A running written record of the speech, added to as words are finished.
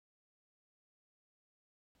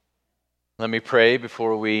Let me pray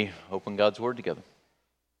before we open God's Word together.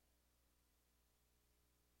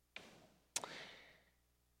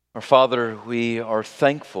 Our Father, we are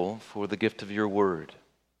thankful for the gift of your Word.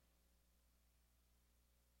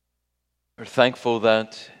 We're thankful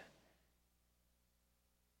that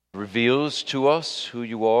it reveals to us who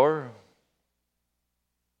you are,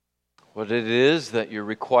 what it is that you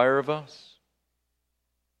require of us.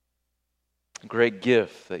 A great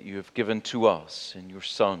gift that you have given to us in your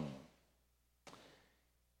Son.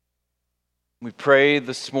 We pray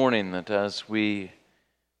this morning that as we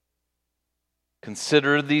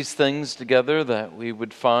consider these things together, that we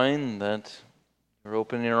would find that you're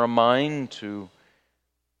opening our mind to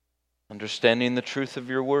understanding the truth of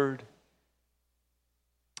your word,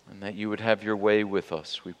 and that you would have your way with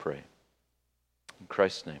us, we pray. In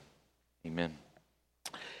Christ's name, amen.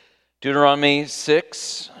 Deuteronomy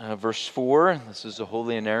 6, verse 4, this is a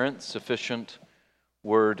holy, inerrant, sufficient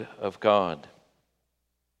word of God.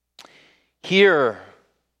 Hear,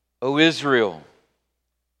 O Israel,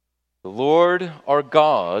 the Lord our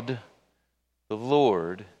God, the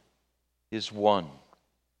Lord is one.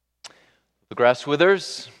 The grass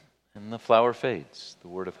withers and the flower fades. The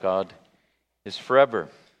word of God is forever.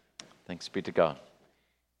 Thanks be to God.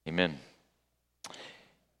 Amen.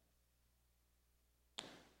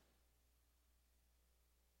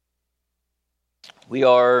 We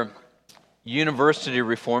are University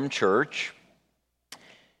Reformed Church.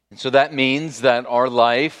 And so that means that our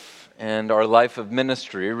life and our life of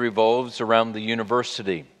ministry revolves around the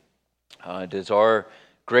university. It is our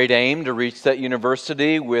great aim to reach that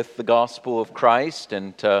university with the gospel of Christ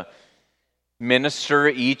and to minister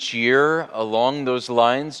each year along those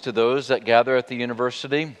lines to those that gather at the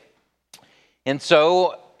university. And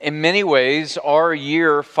so, in many ways, our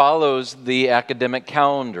year follows the academic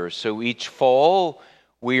calendar. So each fall,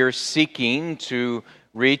 we are seeking to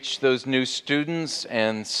reach those new students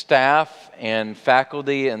and staff and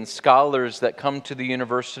faculty and scholars that come to the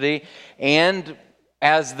university. And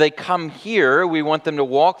as they come here, we want them to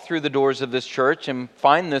walk through the doors of this church and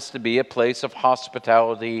find this to be a place of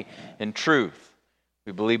hospitality and truth.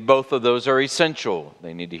 We believe both of those are essential.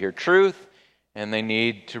 They need to hear truth, and they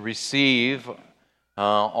need to receive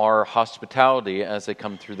our hospitality as they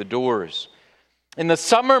come through the doors. In the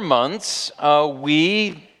summer months,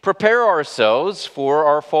 we prepare ourselves for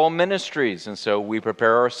our fall ministries. And so we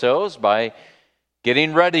prepare ourselves by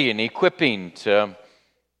getting ready and equipping to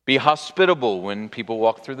be hospitable when people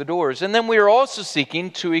walk through the doors. And then we are also seeking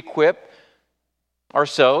to equip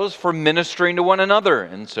ourselves for ministering to one another.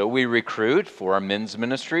 And so we recruit for our men's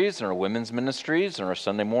ministries and our women's ministries and our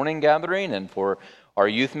Sunday morning gathering and for our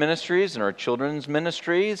youth ministries and our children's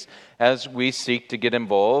ministries as we seek to get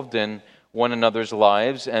involved in one another's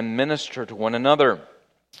lives and minister to one another.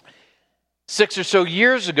 6 or so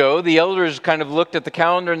years ago, the elders kind of looked at the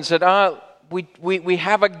calendar and said, we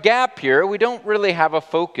have a gap here. We don't really have a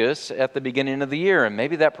focus at the beginning of the year, and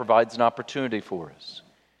maybe that provides an opportunity for us.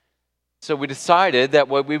 So we decided that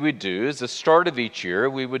what we would do is the start of each year,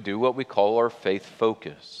 we would do what we call our faith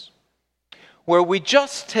focus, where we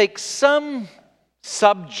just take some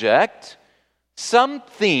subject,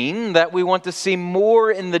 something that we want to see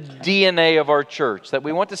more in the DNA of our church, that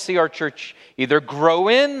we want to see our church either grow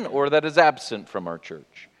in or that is absent from our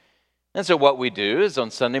church. And so what we do is on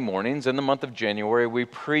Sunday mornings in the month of January, we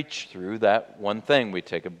preach through that one thing. We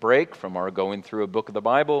take a break from our going through a book of the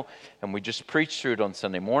Bible, and we just preach through it on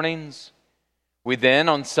Sunday mornings. We then,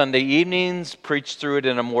 on Sunday evenings, preach through it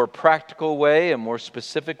in a more practical way, a more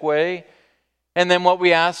specific way. And then what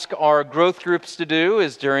we ask our growth groups to do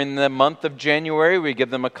is during the month of January, we give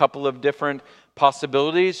them a couple of different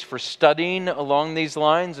possibilities for studying along these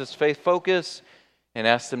lines as faith focus and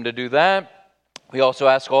ask them to do that. We also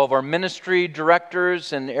ask all of our ministry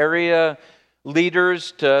directors and area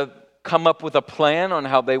leaders to come up with a plan on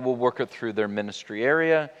how they will work it through their ministry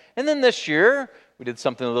area. And then this year, we did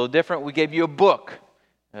something a little different. We gave you a book,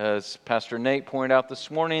 as Pastor Nate pointed out this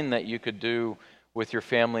morning, that you could do with your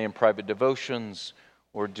family in private devotions,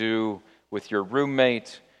 or do with your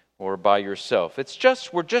roommate, or by yourself.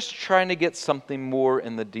 We're just trying to get something more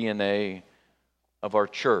in the DNA of our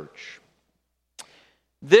church.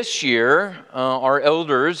 This year, our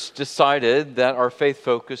elders decided that our faith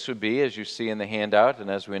focus would be, as you see in the handout,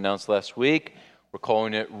 and as we announced last week, we're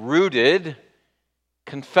calling it Rooted,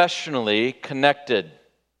 Confessionally Connected.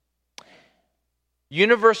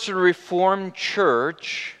 University Reformed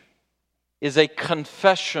Church is a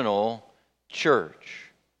confessional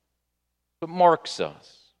church. It marks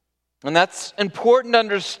us. And that's important to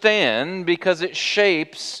understand because it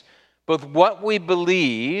shapes both what we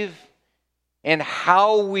believe and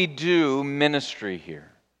how we do ministry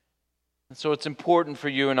here. And so it's important for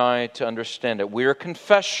you and I to understand it. We are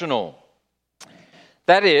confessional.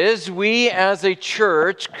 That is, we as a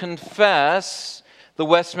church confess the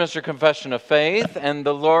Westminster Confession of Faith and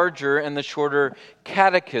the larger and the shorter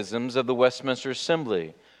catechisms of the Westminster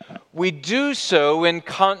Assembly. We do so in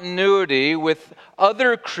continuity with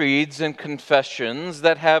other creeds and confessions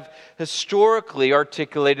that have historically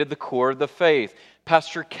articulated the core of the faith.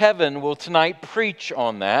 Pastor Kevin will tonight preach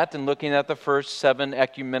on that and looking at the first 7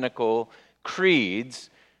 ecumenical creeds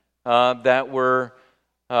that were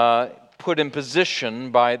put in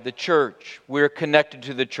position by the church. We're connected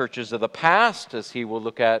to the churches of the past, as he will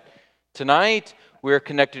look at tonight. We're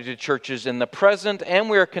connected to churches in the present, and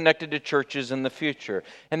we are connected to churches in the future.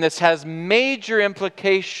 And this has major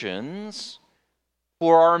implications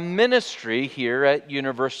for our ministry here at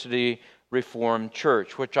University Reformed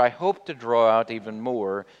Church, which I hope to draw out even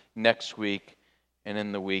more next week and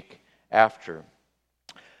in the week after.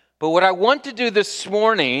 But what I want to do this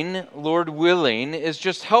morning, Lord willing, is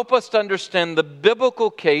just help us to understand the biblical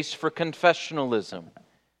case for confessionalism.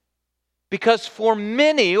 Because for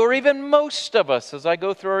many, or even most of us, as I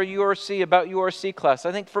go through our URC class,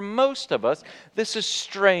 I think for most of us, this is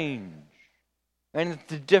strange, and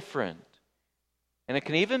it's different, and it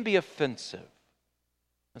can even be offensive.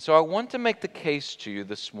 And so I want to make the case to you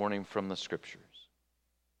this morning from the Scriptures.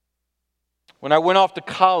 When I went off to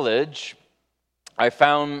college, I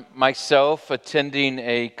found myself attending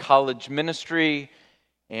a college ministry,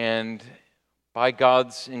 and by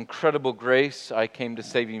God's incredible grace, I came to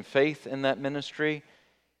saving faith in that ministry.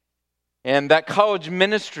 And that college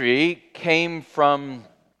ministry came from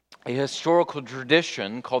a historical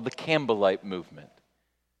tradition called the Campbellite movement.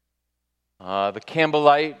 The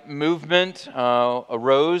Campbellite movement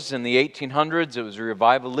arose in the 1800s. It was a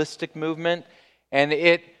revivalistic movement, and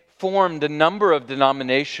it formed a number of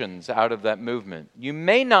denominations out of that movement. You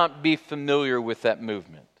may not be familiar with that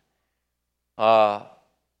movement, but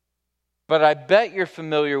I bet you're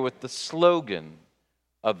familiar with the slogan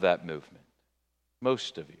of that movement,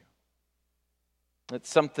 most of you. It's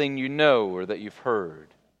something you know or that you've heard.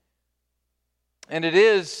 And it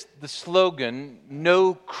is the slogan,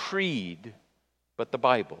 "No creed but the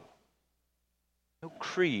Bible." No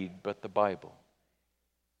creed but the Bible.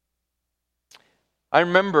 I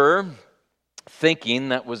remember thinking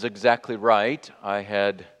that was exactly right. I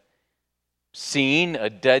had seen a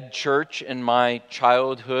dead church in my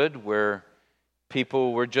childhood where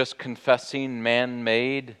people were just confessing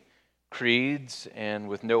man-made creeds and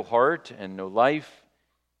with no heart and no life.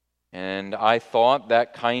 And I thought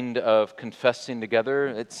that kind of confessing together,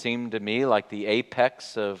 it seemed to me like the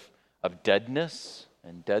apex of deadness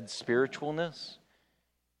and dead spiritualness.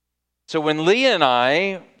 So when Leah and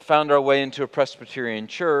I found our way into a Presbyterian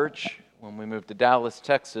church, when we moved to Dallas,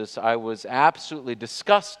 Texas, I was absolutely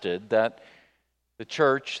disgusted that the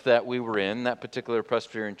church that we were in, that particular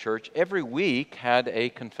Presbyterian church, every week had a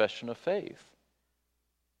confession of faith.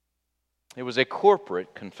 It was a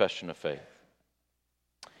corporate confession of faith.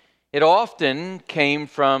 It often came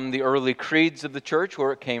from the early creeds of the church,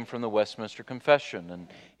 or it came from the Westminster Confession. And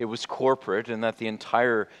it was corporate in that the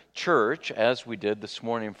entire church, as we did this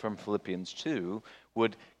morning from Philippians 2,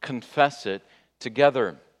 would confess it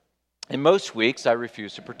together. In most weeks, I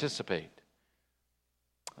refused to participate.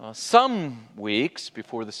 Some weeks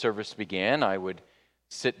before the service began, I would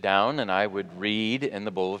sit down and I would read in the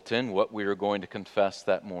bulletin what we were going to confess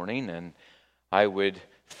that morning, and I would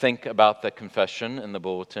think about the confession in the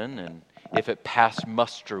bulletin, and if it passed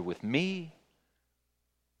muster with me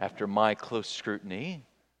after my close scrutiny,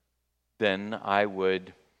 then I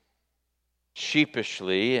would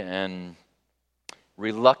sheepishly and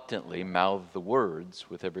reluctantly mouth the words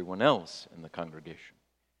with everyone else in the congregation.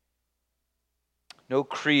 No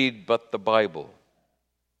creed but the Bible.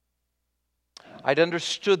 I'd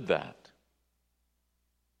understood that.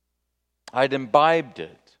 I'd imbibed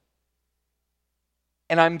it.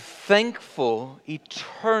 And I'm thankful,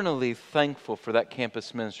 eternally thankful for that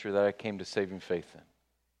campus ministry that I came to saving faith in.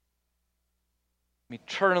 I'm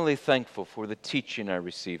eternally thankful for the teaching I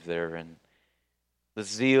received there and the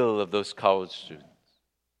zeal of those college students.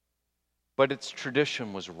 But its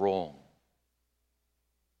tradition was wrong.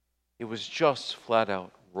 It was just flat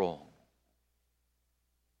out wrong.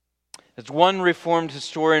 As one Reformed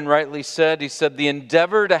historian rightly said, he said, "The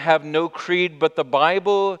endeavor to have no creed but the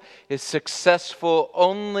Bible is successful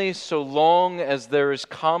only so long as there is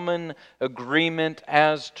common agreement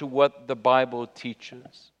as to what the Bible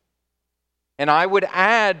teaches." And I would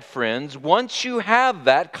add, friends, once you have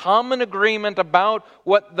that common agreement about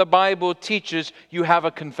what the Bible teaches, you have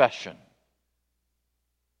a confession.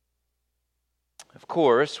 Of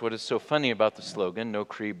course, what is so funny about the slogan, "No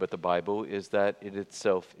creed but the Bible," is that it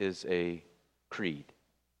itself is a creed.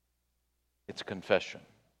 It's a confession.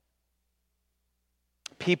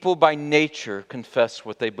 People by nature confess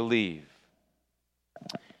what they believe.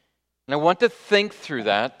 And I want to think through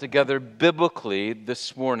that together biblically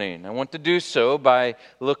this morning. I want to do so by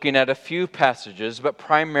looking at a few passages, but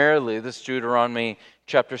primarily this Deuteronomy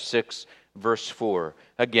chapter 6, verse 4.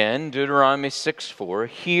 Again, Deuteronomy 6:4.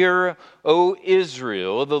 "Hear, O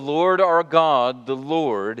Israel, the Lord our God, the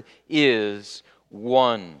Lord is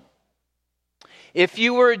one." If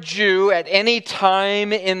you were a Jew at any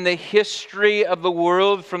time in the history of the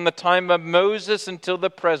world, from the time of Moses until the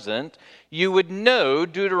present, you would know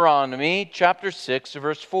Deuteronomy chapter 6,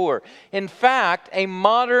 verse 4. In fact, a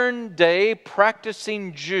modern day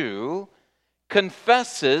practicing Jew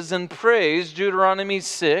confesses and prays Deuteronomy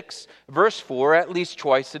 6, verse 4 at least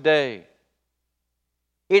twice a day.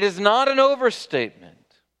 It is not an overstatement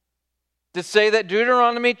to say that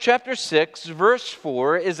Deuteronomy chapter 6, verse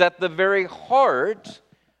 4 is at the very heart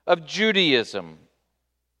of Judaism.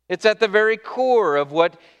 It's at the very core of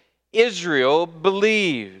what Israel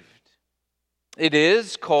believed. It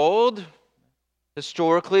is called,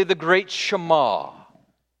 historically, the Great Shema.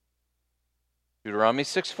 Deuteronomy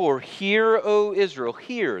 6:4, "Hear, O Israel."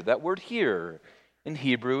 Hear, that word hear in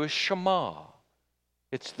Hebrew is Shema.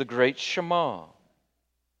 It's the Great Shema.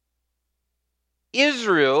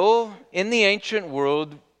 Israel in the ancient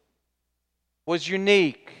world was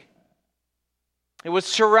unique. It was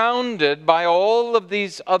surrounded by all of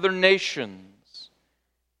these other nations.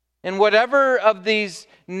 And whatever of these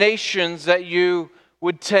nations that you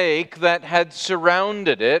would take that had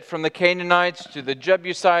surrounded it, from the Canaanites to the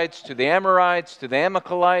Jebusites to the Amorites to the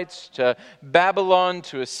Amalekites to Babylon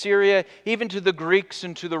to Assyria, even to the Greeks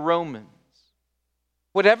and to the Romans.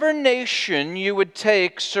 Whatever nation you would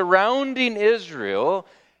take surrounding Israel,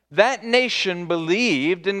 that nation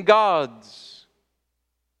believed in gods.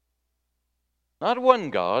 Not one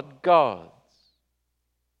God, gods.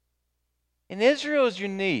 And Israel is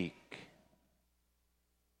unique.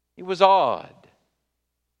 It was odd.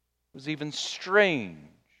 It was even strange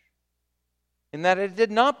in that it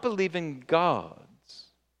did not believe in gods.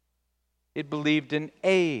 It believed in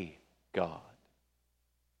a God.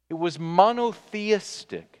 It was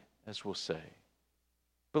monotheistic, as we'll say.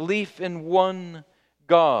 Belief in one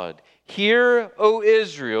God. "Hear, O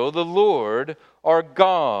Israel, the Lord our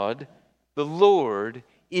God, the Lord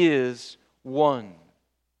is one."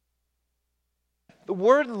 The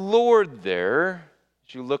word Lord there,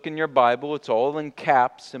 as you look in your Bible, it's all in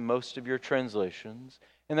caps in most of your translations.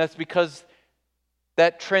 And that's because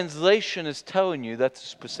that translation is telling you that's a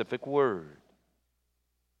specific word.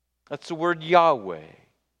 That's the word Yahweh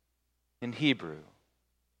in Hebrew.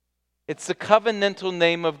 It's the covenantal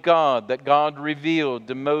name of God that God revealed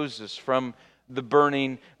to Moses from the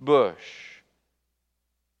burning bush.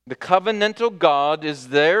 The covenantal God is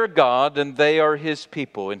their God, and they are His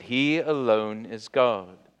people, and He alone is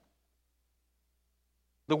God.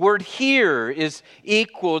 The word "hear" is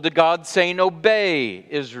equal to God saying, "Obey,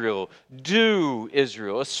 Israel, do,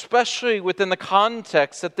 Israel," especially within the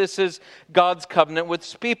context that this is God's covenant with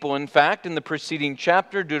His people. In fact, in the preceding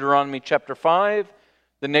chapter, Deuteronomy chapter 5,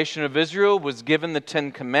 the nation of Israel was given the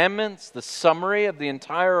 10 Commandments, the summary of the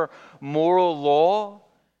entire moral law.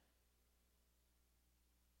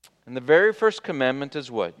 And the very first commandment is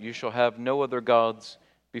what? "You shall have no other gods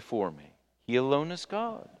before me." He alone is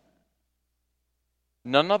God.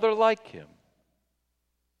 None other like Him.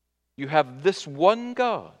 You have this one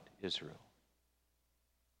God, Israel.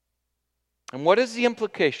 And what is the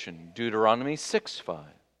implication? Deuteronomy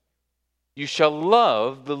 6:5. "You shall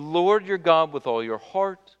love the Lord your God with all your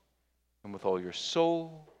heart and with all your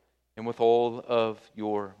soul and with all of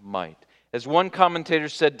your might." As one commentator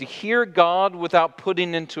said, to hear God without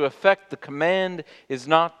putting into effect the command is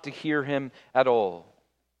not to hear Him at all.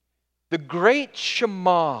 The Great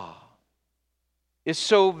Shema is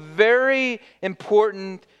so very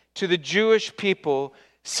important to the Jewish people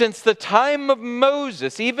since the time of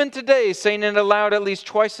Moses, even today, saying it aloud at least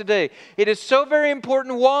twice a day. It is so very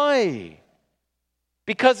important. Why?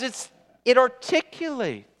 Because it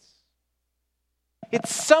articulates. It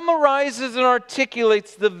summarizes and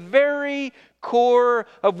articulates the very core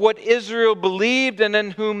of what Israel believed and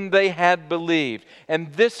in whom they had believed.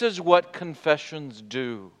 And this is what confessions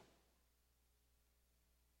do.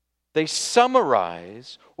 They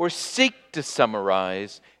summarize or seek to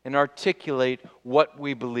summarize and articulate what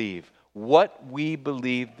we believe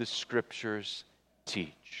the Scriptures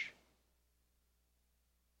teach.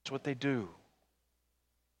 That's what they do.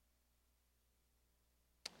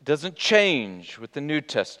 It doesn't change with the New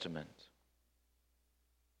Testament.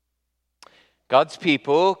 God's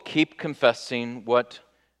people keep confessing what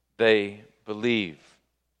they believe.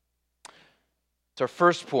 It's our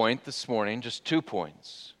first point this morning, just 2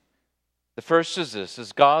 points. The first is this,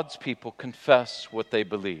 is God's people confess what they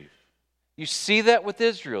believe. You see that with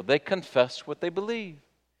Israel. They confess what they believe.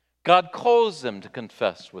 God calls them to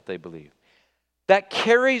confess what they believe. That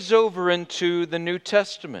carries over into the New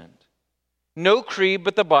Testament. No creed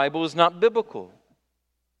but the Bible is not biblical.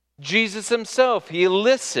 Jesus himself, he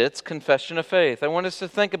elicits confession of faith. I want us to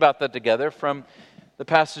think about that together from the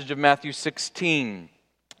passage of Matthew 16,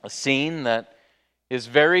 a scene that is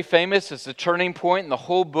very famous. It's a turning point in the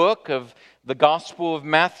whole book of the Gospel of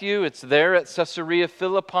Matthew. It's there at Caesarea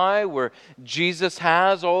Philippi where Jesus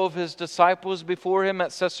has all of his disciples before him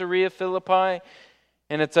at Caesarea Philippi.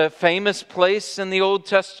 And it's a famous place in the Old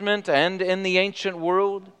Testament and in the ancient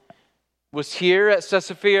world. It was here at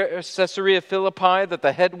Caesarea Philippi that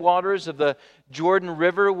the headwaters of the Jordan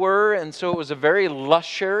River were. And so it was a very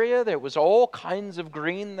lush area. There was all kinds of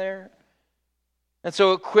green there. And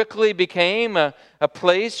so it quickly became a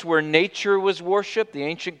place where nature was worshipped. The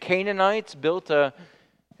ancient Canaanites built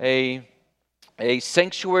a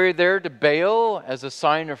sanctuary there to Baal as a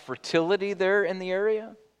sign of fertility there in the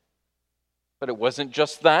area. But it wasn't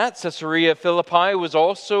just that. Caesarea Philippi was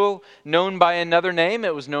also known by another name.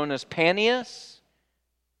 It was known as Panias,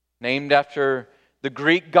 named after the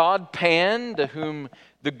Greek god Pan, to whom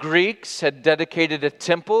the Greeks had dedicated a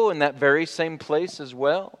temple in that very same place as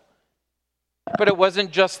well. But it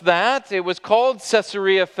wasn't just that. It was called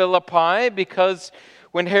Caesarea Philippi because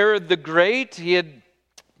when Herod the Great, he had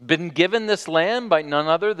been given this land by none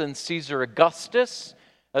other than Caesar Augustus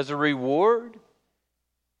as a reward.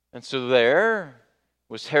 And so there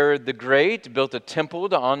was Herod the Great, built a temple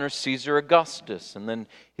to honor Caesar Augustus. And then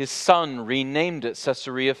his son renamed it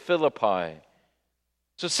Caesarea Philippi.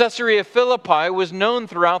 So Caesarea Philippi was known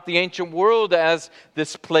throughout the ancient world as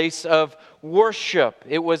this place of worship.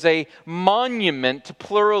 It was a monument to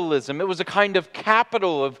pluralism. It was a kind of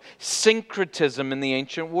capital of syncretism in the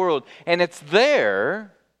ancient world. And it's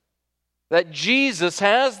there that Jesus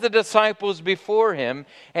has the disciples before him,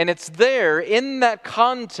 and it's there in that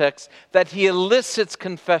context that he elicits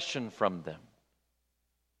confession from them.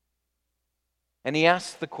 And he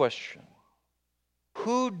asks the question,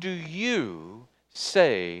 who do you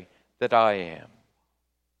say that I am?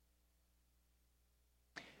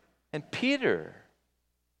 And Peter,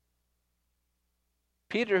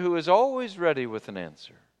 who is always ready with an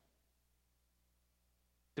answer,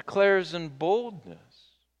 declares in boldness,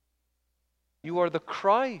 you are the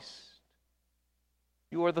Christ.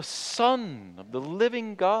 You are the Son of the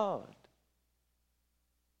living God.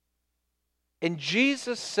 And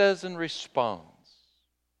Jesus says in response,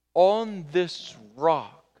 on this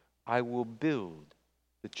rock I will build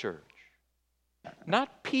the church.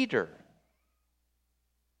 Not Peter,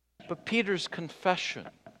 but Peter's confession.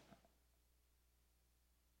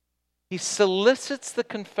 He solicits the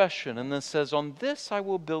confession and then says, on this I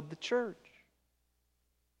will build the church.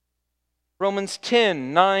 Romans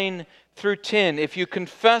 10, 9 through 10. If you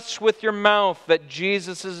confess with your mouth that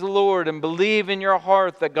Jesus is Lord and believe in your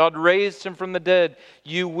heart that God raised him from the dead,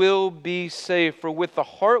 you will be saved. For with the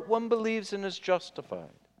heart one believes and is justified.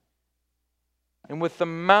 And with the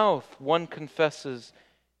mouth one confesses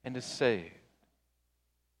and is saved.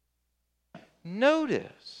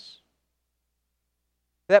 Notice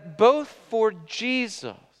that both for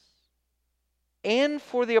Jesus and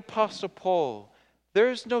for the Apostle Paul,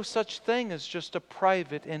 there's no such thing as just a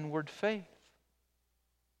private inward faith.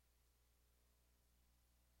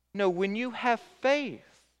 No, when you have faith,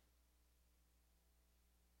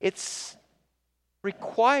 it's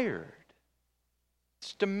required,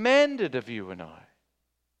 it's demanded of you and I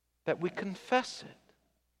that we confess it,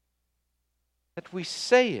 that we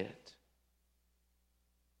say it,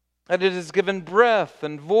 that it is given breath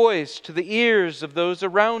and voice to the ears of those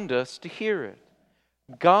around us to hear it.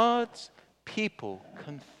 God's people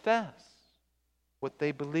confess what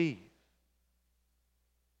they believe.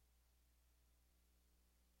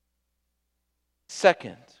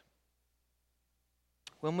 Second,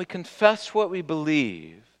 when we confess what we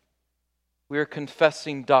believe, we are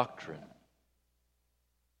confessing doctrine.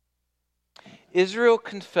 Israel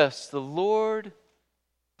confessed, the Lord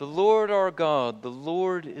our God, the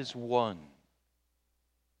Lord is one.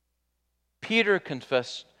 Peter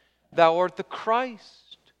confessed, thou art the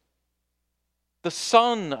Christ, the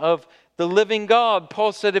Son of the living God.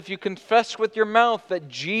 Paul said, if you confess with your mouth that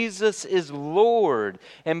Jesus is Lord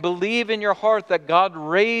and believe in your heart that God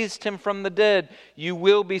raised him from the dead, you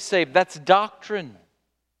will be saved. That's doctrine.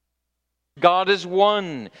 God is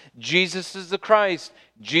one. Jesus is the Christ.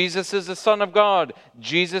 Jesus is the Son of God.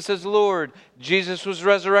 Jesus is Lord. Jesus was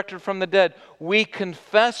resurrected from the dead. We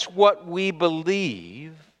confess what we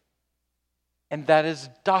believe, and that is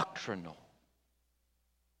doctrinal.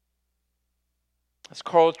 As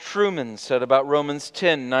Carl Trueman said about Romans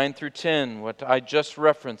 10, 9 through 10, what I just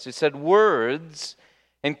referenced, he said, words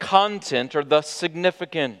and content are thus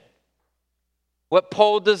significant. What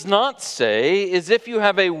Paul does not say is if you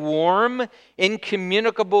have a warm,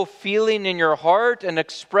 incommunicable feeling in your heart and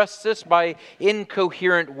express this by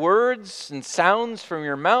incoherent words and sounds from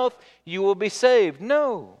your mouth, you will be saved.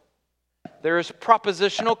 No. There is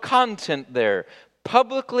propositional content there,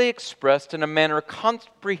 publicly expressed in a manner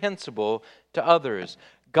comprehensible to others.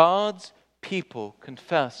 God's people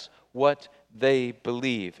confess what they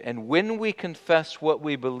believe. And when we confess what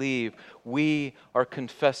we believe, we are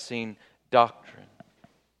confessing doctrine.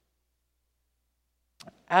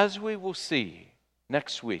 As we will see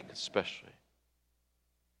next week especially,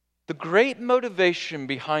 the great motivation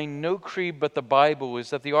behind no creed but the Bible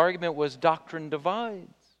is that the argument was doctrine divides.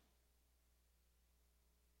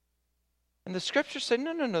 And the scriptures say,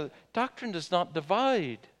 no, doctrine does not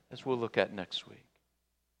divide, as we'll look at next week.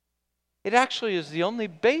 It actually is the only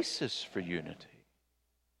basis for unity.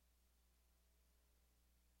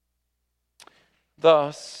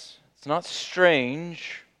 Thus, it's not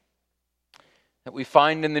strange that we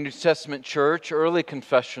find in the New Testament church early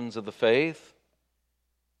confessions of the faith.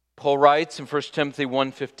 Paul writes in 1 Timothy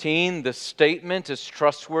 1:15, this statement is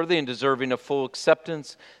trustworthy and deserving of full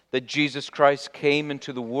acceptance that Jesus Christ came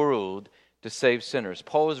into the world to save sinners.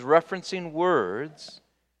 Paul is referencing words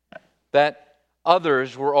that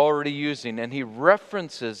others were already using, and he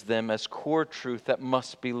references them as core truth that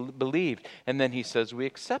must be believed. And then he says we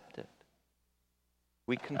accept it.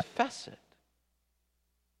 We confess it.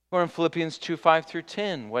 Or in Philippians 2, 5 through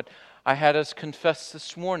 10, what I had us confess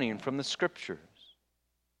this morning from the scriptures.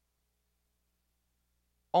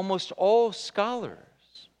 Almost all scholars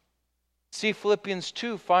see Philippians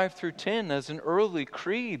 2, 5 through 10 as an early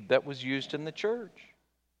creed that was used in the church.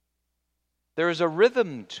 There is a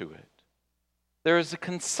rhythm to it. There is a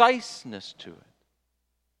conciseness to it.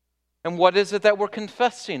 And what is it that we're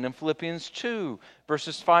confessing in Philippians 2,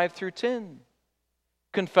 verses 5 through 10?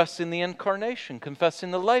 Confessing the incarnation,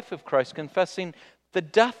 confessing the life of Christ, confessing the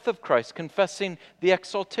death of Christ, confessing the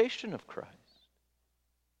exaltation of Christ.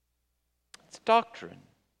 It's doctrine.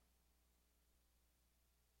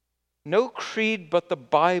 No creed but the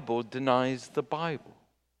Bible denies the Bible.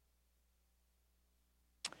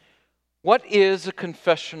 What is a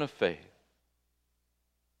confession of faith?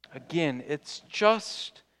 Again, it's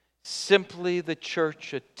just simply the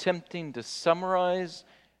church attempting to summarize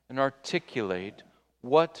and articulate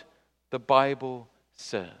what the Bible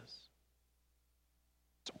says.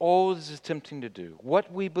 It's all it's attempting to do.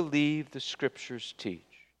 What we believe the Scriptures teach.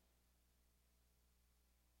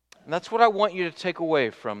 And that's what I want you to take away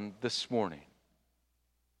from this morning.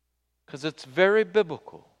 Because it's very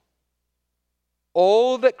biblical.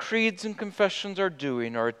 All that creeds and confessions are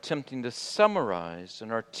doing are attempting to summarize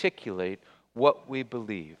and articulate what we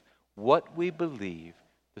believe. What we believe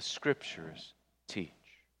the Scriptures teach.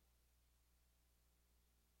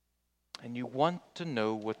 And you want to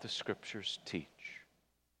know what the Scriptures teach.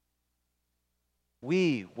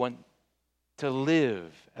 We want to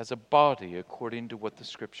live as a body according to what the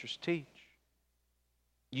Scriptures teach.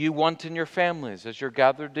 You want in your families, as you're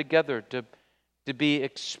gathered together, to be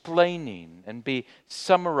explaining and be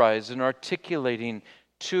summarizing and articulating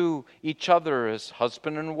to each other as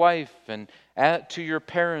husband and wife, and to your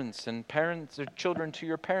parents, and parents or children to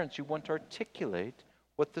your parents. You want to articulate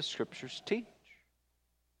what the Scriptures teach.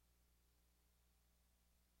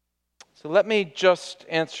 So let me just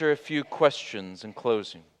answer a few questions in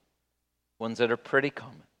closing, ones that are pretty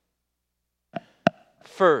common.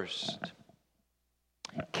 First,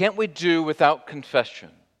 can't we do without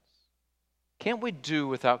confessions? Can't we do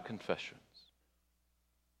without confessions?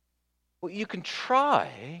 Well, you can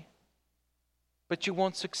try, but you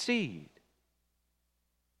won't succeed.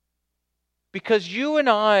 Because you and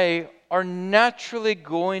I are naturally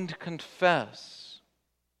going to confess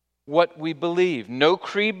what we believe. No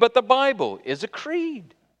creed but the Bible is a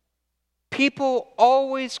creed. People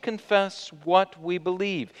always confess what we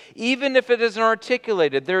believe. Even if it isn't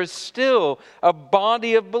articulated, there is still a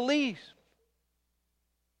body of belief.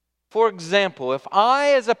 For example, if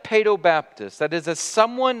I, as a Paedo-Baptist, that is, as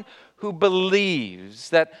someone who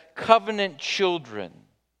believes that covenant children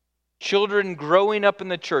growing up in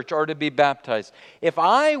the church are to be baptized, if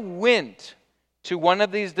I went to one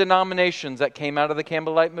of these denominations that came out of the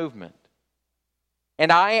Campbellite movement,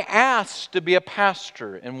 and I asked to be a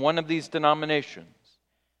pastor in one of these denominations,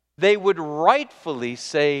 they would rightfully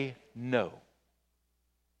say no.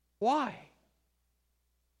 Why?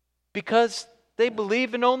 Because they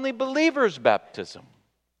believe in only believers' baptism,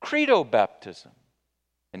 credo baptism,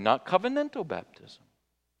 and not covenantal baptism.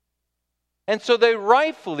 And so they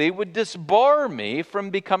rightfully would disbar me from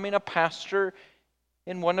becoming a pastor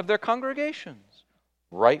in one of their congregations.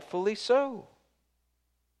 Rightfully so.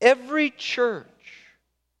 Every church,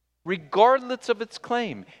 regardless of its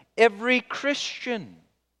claim, every Christian,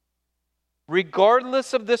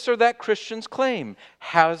 regardless of this or that Christian's claim,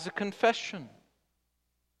 has a confession.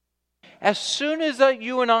 As soon as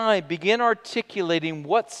you and I begin articulating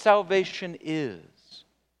what salvation is,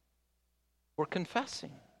 we're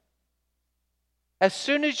confessing. As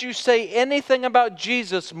soon as you say anything about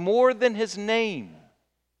Jesus more than His name,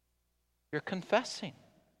 you're confessing.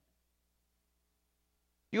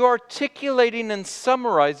 You're articulating and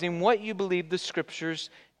summarizing what you believe the Scriptures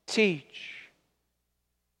teach.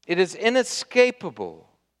 It is inescapable.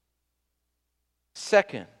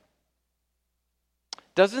 Second,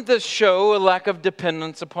 doesn't this show a lack of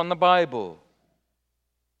dependence upon the Bible?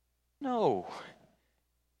 No.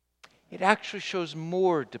 It actually shows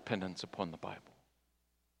more dependence upon the Bible.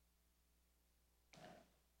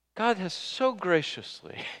 God has so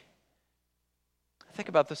graciously, I think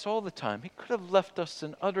about this all the time, He could have left us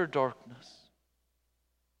in utter darkness.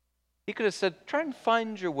 He could have said, try and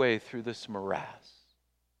find your way through this morass.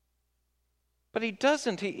 But He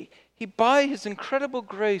doesn't. He by His incredible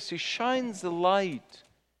grace, He shines the light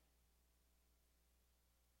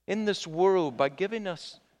in this world by giving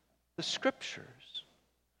us the Scriptures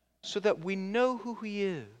so that we know who He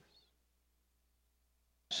is,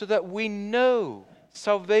 so that we know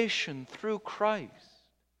salvation through Christ,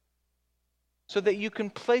 so that you can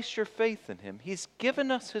place your faith in Him. He's given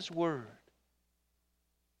us His Word.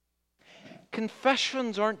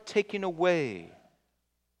 Confessions aren't taking away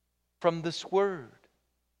from this Word.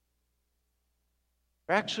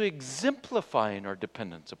 They're actually exemplifying our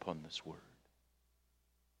dependence upon this Word.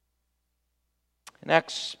 In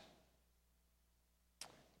Acts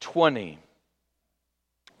 20,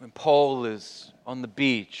 when Paul is on the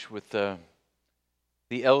beach with the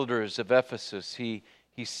elders of Ephesus, he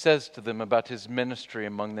says to them about his ministry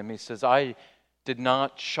among them. He says, I did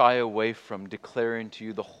not shy away from declaring to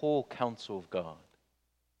you the whole counsel of God.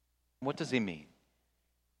 What does he mean?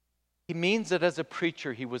 He means that as a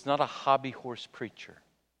preacher, he was not a hobby horse preacher.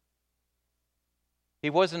 He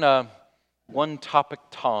wasn't a one-topic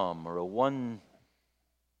Tom or a one-doctrine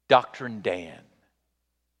Dan.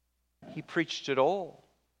 He preached it all.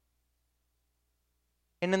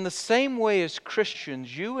 And in the same way as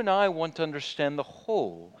Christians, you and I want to understand the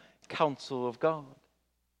whole counsel of God.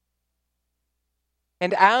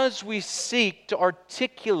 And as we seek to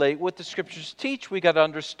articulate what the Scriptures teach, we got to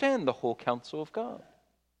understand the whole counsel of God.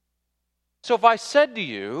 So if I said to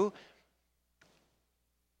you,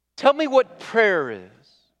 tell me what prayer is,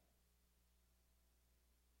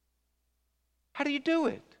 how do you do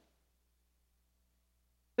it?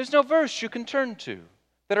 There's no verse you can turn to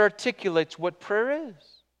that articulates what prayer is.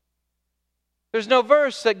 There's no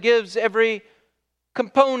verse that gives every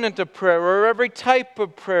component of prayer or every type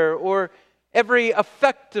of prayer or every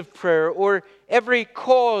effect of prayer or every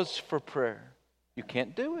cause for prayer. You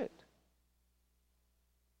can't do it.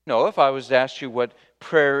 No, if I was to ask you what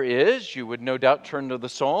prayer is, you would no doubt turn to the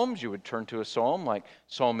Psalms. You would turn to a psalm like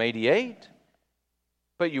Psalm 88.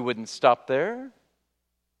 But you wouldn't stop there.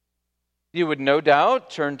 You would no doubt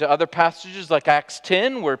turn to other passages like Acts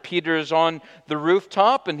 10, where Peter is on the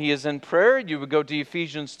rooftop and he is in prayer. You would go to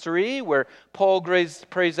Ephesians 3, where Paul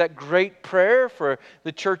prays that great prayer for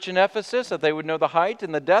the church in Ephesus, that they would know the height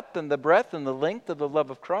and the depth and the breadth and the length of the love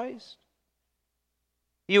of Christ.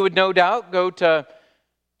 You would no doubt go to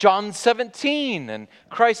John 17 and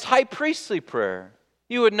Christ's high priestly prayer.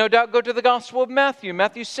 You would no doubt go to the Gospel of Matthew,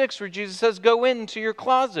 Matthew 6, where Jesus says, go into your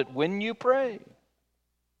closet when you pray.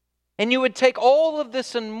 And you would take all of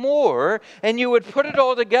this and more, and you would put it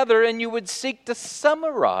all together, and you would seek to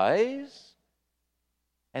summarize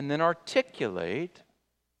and then articulate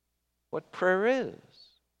what prayer is.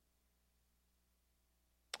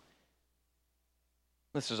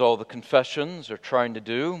 This is all the confessions are trying to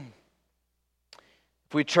do.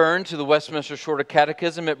 If we turn to the Westminster Shorter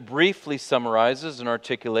Catechism, it briefly summarizes and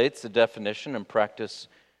articulates the definition and practice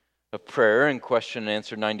of prayer in question and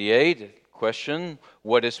answer 98. Question,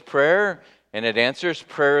 what is prayer? And it answers,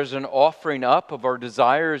 prayer is an offering up of our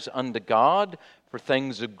desires unto God for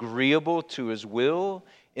things agreeable to His will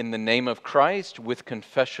in the name of Christ with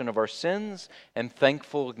confession of our sins and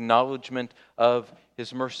thankful acknowledgement of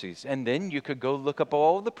His mercies. And then you could go look up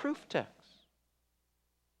all the proof texts.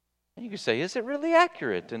 And you could say, is it really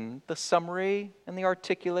accurate in the summary and the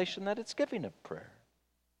articulation that it's giving of prayer?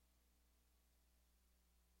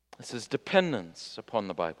 This is dependence upon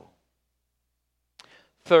the Bible.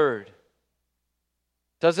 Third,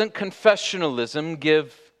 doesn't confessionalism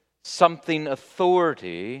give something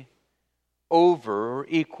authority over or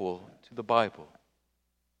equal to the Bible?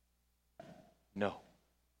 No.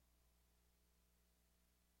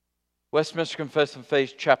 Westminster Confession of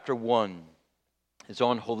Faith, chapter 1, is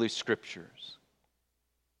on Holy Scriptures.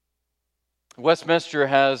 Westminster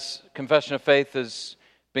Confession of Faith has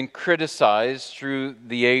been criticized through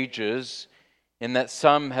the ages in that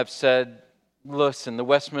some have said, listen, the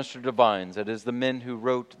Westminster Divines, that is the men who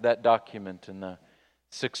wrote that document in the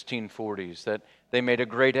 1640s, that they made a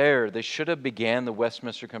great error. They should have began the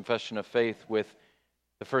Westminster Confession of Faith with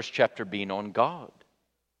the first chapter being on God.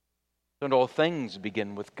 Don't all things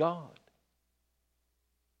begin with God?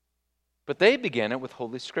 But they began it with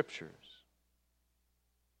Holy Scriptures.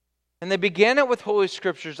 And they began it with Holy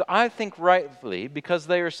Scriptures, I think rightly, because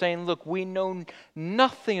they are saying, look, we know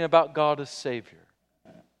nothing about God as Savior.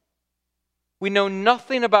 We know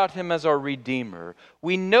nothing about Him as our Redeemer.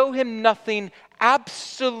 We know Him nothing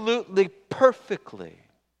absolutely perfectly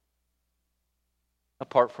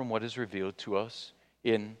apart from what is revealed to us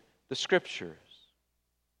in the Scriptures.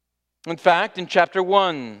 In fact, in chapter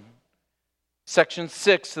 1, Section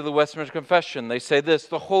 6 of the Westminster Confession, they say this: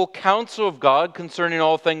 the whole counsel of God concerning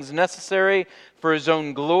all things necessary for His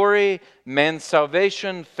own glory, man's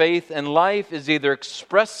salvation, faith, and life is either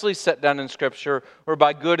expressly set down in Scripture or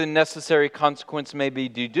by good and necessary consequence may be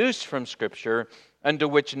deduced from Scripture, unto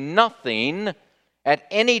which nothing at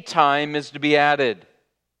any time is to be added,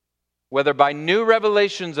 whether by new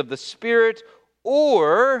revelations of the Spirit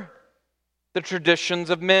or the traditions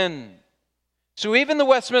of men. So even the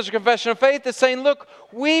Westminster Confession of Faith is saying, look,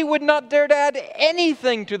 we would not dare to add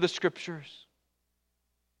anything to the Scriptures.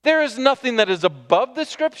 There is nothing that is above the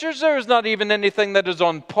Scriptures. There is not even anything that is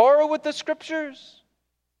on par with the Scriptures.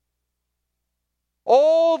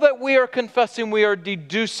 All that we are confessing, we are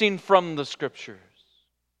deducing from the Scriptures,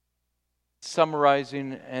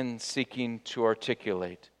 summarizing and seeking to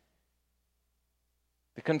articulate.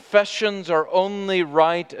 The confessions are only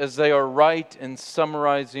right as they are right in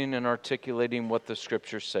summarizing and articulating what the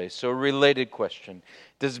Scriptures say. So a related question: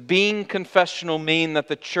 does being confessional mean that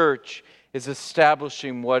the church is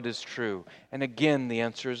establishing what is true? And again, the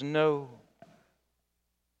answer is no.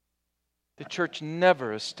 The church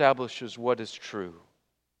never establishes what is true.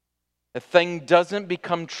 A thing doesn't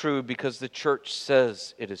become true because the church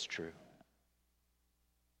says it is true.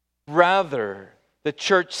 Rather, the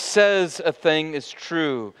church says a thing is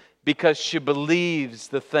true because she believes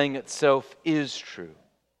the thing itself is true.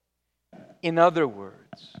 In other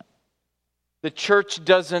words, the church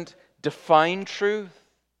doesn't define truth.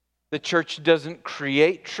 The church doesn't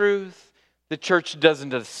create truth. The church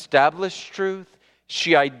doesn't establish truth.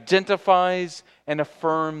 She identifies and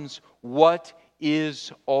affirms what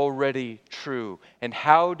is already true. And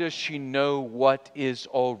how does she know what is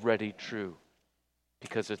already true?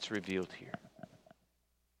 Because it's revealed here.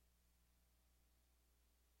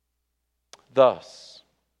 Thus,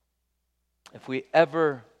 if we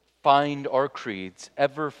ever find our creeds,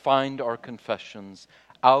 ever find our confessions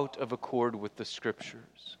out of accord with the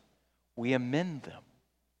Scriptures, we amend them.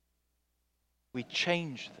 We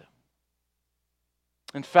change them.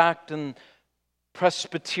 In fact, in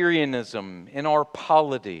Presbyterianism, in our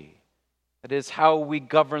polity, that is how we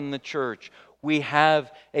govern the church, we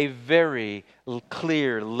have a very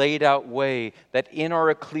clear, laid out way that in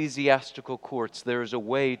our ecclesiastical courts there is a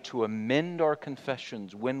way to amend our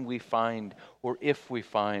confessions when we find, or if we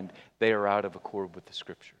find, they are out of accord with the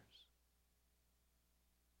Scriptures.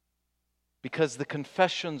 Because the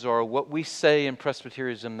confessions are what we say in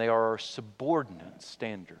Presbyterianism, they are our subordinate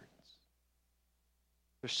standards.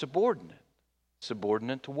 They're subordinate.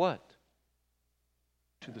 Subordinate to what?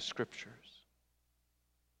 To the Scriptures.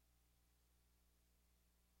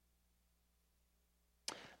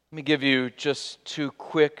 Let me give you just two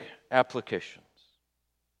quick applications.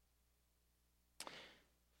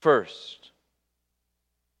 First,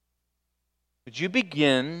 would you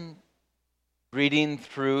begin reading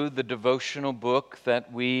through the devotional book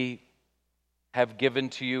that we have given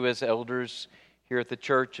to you as elders here at the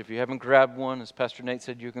church? If you haven't grabbed one, as Pastor Nate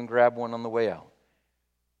said, you can grab one on the way out.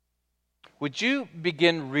 Would you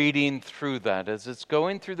begin reading through that as it's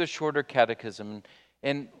going through the shorter catechism?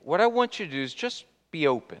 And what I want you to do is just be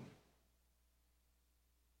open.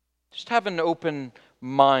 Just have an open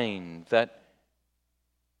mind that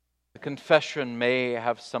the confession may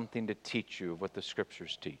have something to teach you of what the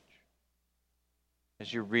Scriptures teach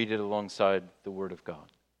as you read it alongside the Word of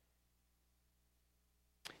God.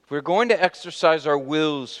 If we're going to exercise our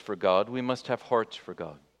wills for God, we must have hearts for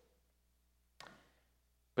God.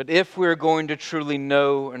 But if we're going to truly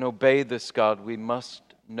know and obey this God, we must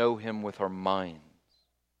know Him with our minds.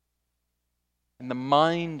 And the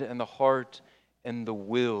mind and the heart and the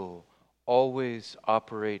will always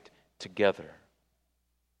operate together.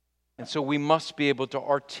 And so we must be able to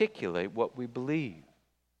articulate what we believe.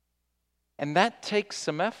 And that takes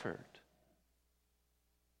some effort.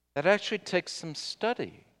 That actually takes some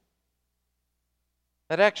study.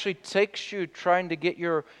 That actually takes you trying to get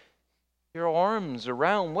your arms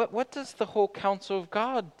around what does the whole counsel of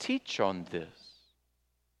God teach on this?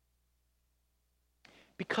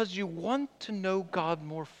 Because you want to know God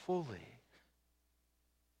more fully.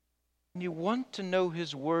 And you want to know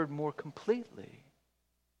His Word more completely.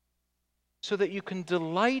 So that you can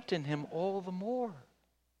delight in Him all the more.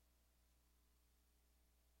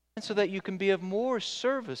 And so that you can be of more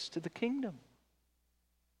service to the kingdom.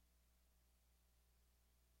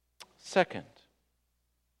 Second,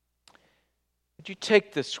 would you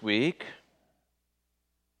take this week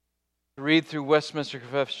to read through Westminster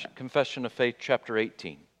Confession of Faith, chapter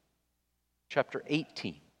 18. Chapter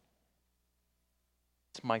 18.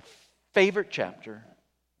 It's my favorite chapter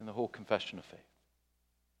in the whole Confession of Faith.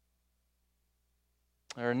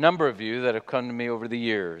 There are a number of you that have come to me over the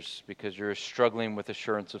years because you're struggling with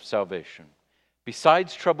assurance of salvation.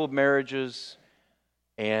 Besides troubled marriages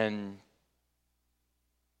and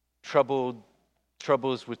troubles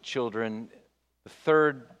with children, the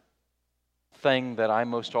third thing that I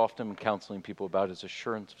most often am counseling people about is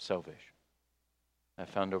assurance of salvation. I've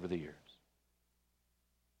found over the years.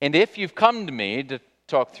 And if you've come to me to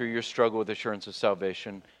talk through your struggle with assurance of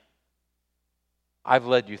salvation, I've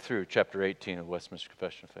led you through chapter 18 of Westminster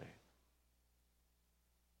Confession of Faith.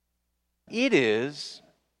 It is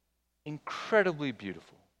incredibly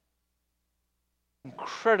beautiful,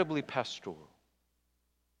 incredibly pastoral.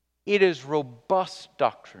 It is robust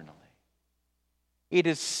doctrinally. It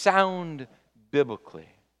is sound biblically. I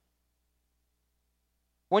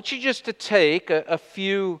want you just to take a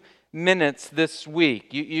few minutes this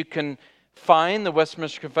week. You can find the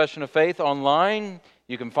Westminster Confession of Faith online.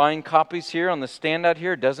 You can find copies here on the stand out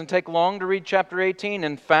here. It doesn't take long to read chapter 18.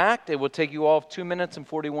 In fact, it will take you all 2 minutes and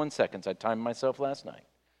 41 seconds. I timed myself last night.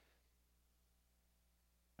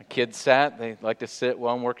 My kids sat. They like to sit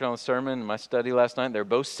while I'm working on the sermon in my study last night. They're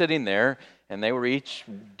both sitting there, and they were each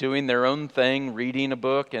doing their own thing, reading a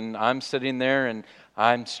book, and I'm sitting there, and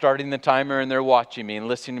I'm starting the timer, and they're watching me and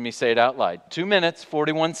listening to me say it out loud. 2 minutes,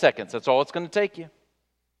 41 seconds. That's all it's going to take you.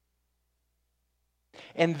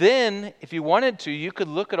 And then, if you wanted to, you could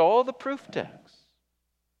look at all the proof texts.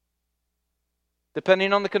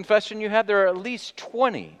 Depending on the confession you have, there are at least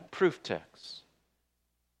 20 proof texts.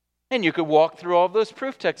 And you could walk through all of those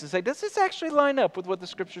proof texts and say, does this actually line up with what the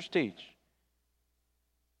Scriptures teach?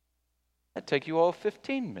 That'd take you all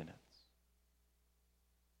 15 minutes.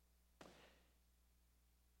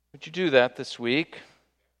 Would you do that this week?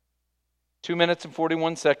 2 minutes and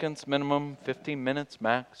 41 seconds minimum, 15 minutes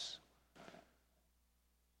max.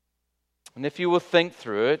 And if you will think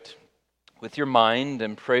through it with your mind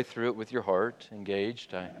and pray through it with your heart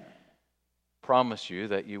engaged, I promise you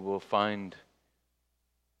that you will find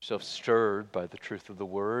yourself stirred by the truth of the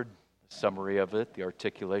Word, the summary of it, the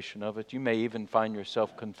articulation of it. You may even find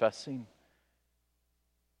yourself confessing,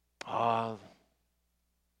 the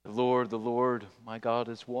Lord, my God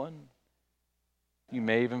is one. You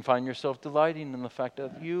may even find yourself delighting in the fact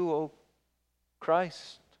that you, O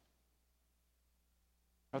Christ,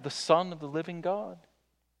 are the Son of the living God.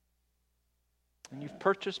 And you've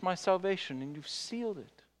purchased my salvation and you've sealed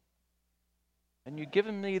it. And you've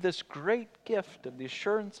given me this great gift of the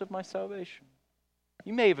assurance of my salvation.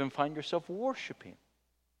 You may even find yourself worshiping,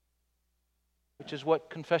 which is what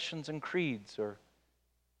confessions and creeds are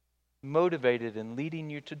motivated and leading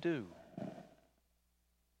you to do.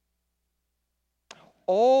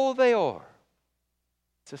 All they are,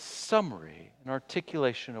 it's a summary, an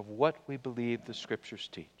articulation of what we believe the Scriptures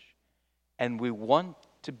teach. And we want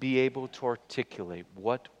to be able to articulate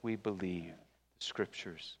what we believe the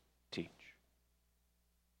Scriptures teach.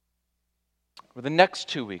 For the next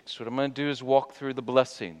 2 weeks, what I'm going to do is walk through the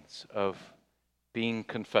blessings of being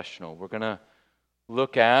confessional. We're going to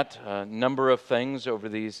look at a number of things over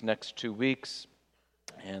these next 2 weeks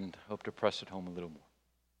and hope to press it home a little more.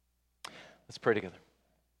 Let's pray together.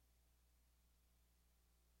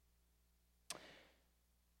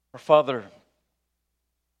 Our Father,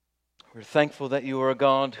 We're thankful that you are a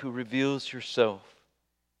God who reveals yourself.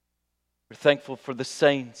 We're thankful for the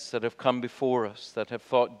saints that have come before us, that have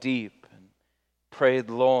thought deep and prayed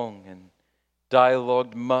long and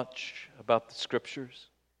dialogued much about the Scriptures.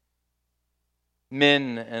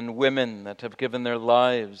 Men and women that have given their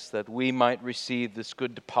lives that we might receive this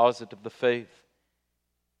good deposit of the faith.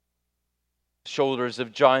 Shoulders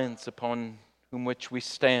of giants upon whom which we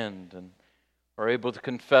stand and are able to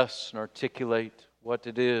confess and articulate what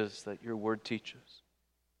it is that your word teaches.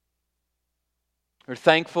 We're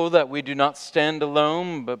thankful that we do not stand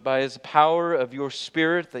alone, but by the power of your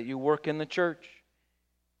Spirit that you work in the church,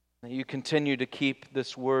 that you continue to keep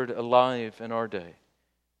this word alive in our day.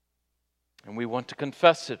 And we want to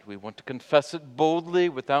confess it. We want to confess it boldly,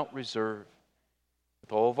 without reserve,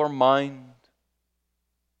 with all of our mind,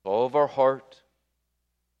 with all of our heart,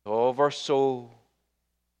 with all of our soul.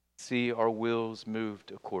 See our wills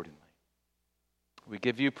moved accordingly. We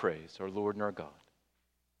give you praise, our Lord and our God.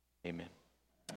 Amen.